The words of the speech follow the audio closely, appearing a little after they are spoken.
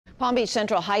Palm Beach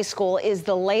Central High School is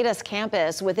the latest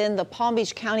campus within the Palm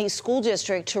Beach County School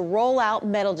District to roll out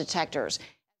metal detectors.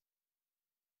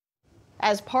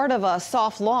 As part of a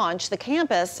soft launch, the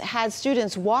campus had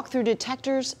students walk through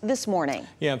detectors this morning.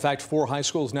 Yeah, in fact, 4 high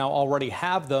schools now already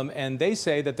have them, and they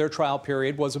say that their trial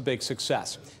period was a big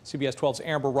success. CBS 12's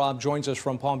Amber Robb joins us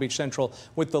from Palm Beach Central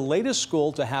with the latest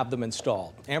school to have them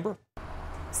installed. Amber?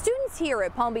 Students here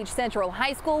at Palm Beach Central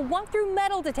High School walk through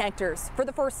metal detectors for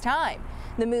the first time.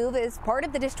 The move is part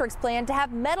of the district's plan to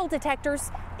have metal detectors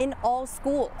in all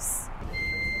schools.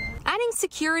 Adding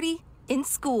security in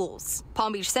schools.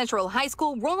 Palm Beach Central High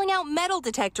School rolling out metal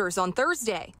detectors on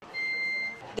Thursday.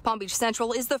 Palm Beach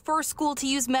Central is the first school to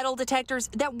use metal detectors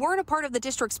that weren't a part of the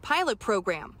district's pilot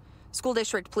program. School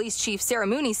District Police Chief Sarah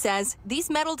Mooney says these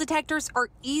metal detectors are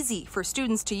easy for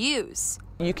students to use.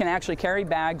 You can actually carry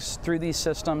bags through these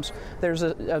systems. There's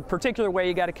a particular way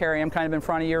you got to carry them, kind of in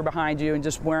front of you or behind you, and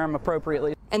just wear them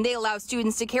appropriately. And they allow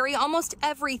students to carry almost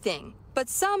everything, but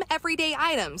some everyday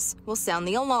items will sound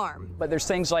the alarm. But there's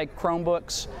things like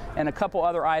Chromebooks and a couple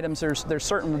other items. There's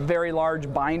certain very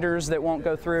large binders that won't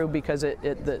go through because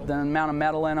the amount of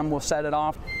metal in them will set it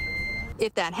off.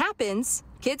 If that happens,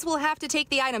 kids will have to take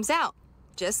the items out,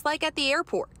 just like at the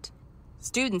airport.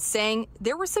 Students saying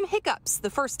there were some hiccups the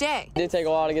first day. It did take a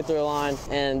while to get through the line,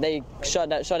 and they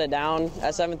shut it down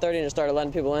at 7:30 and started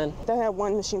letting people in. They had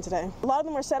one machine today. A lot of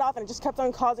them were set off, and it just kept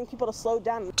on causing people to slow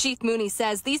down. Chief Mooney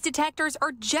says these detectors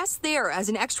are just there as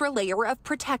an extra layer of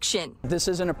protection. This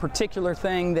isn't a particular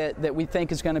thing that we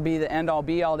think is going to be the end-all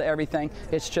be-all to everything.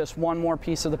 It's just one more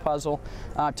piece of the puzzle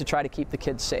to try to keep the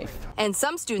kids safe. And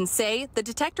some students say the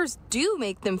detectors do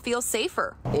make them feel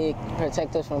safer. It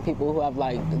protects us from people who have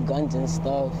like guns and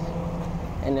stuff,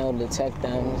 and they'll detect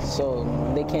them so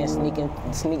they can't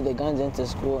sneak the guns into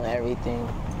school and everything.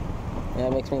 And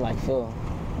that makes me like feel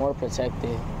more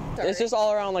protected. It's just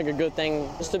all around like a good thing,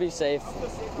 just to be safe.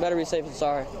 Better be safe than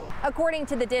sorry. According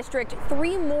to the district,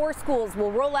 3 more schools will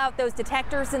roll out those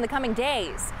detectors in the coming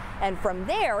days. And from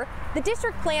there, the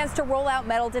district plans to roll out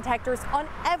metal detectors on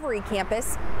every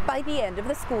campus by the end of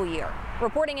the school year.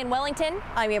 Reporting in Wellington,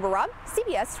 I'm Amber Robb,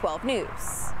 CBS 12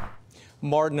 News.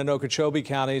 Martin and Okeechobee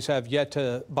counties have yet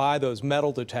to buy those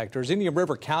metal detectors. Indian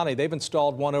River County, they've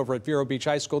installed one over at Vero Beach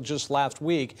High School just last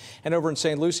week. And over in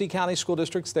St. Lucie County, school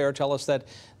districts there tell us that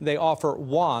they offer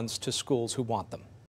wands to schools who want them.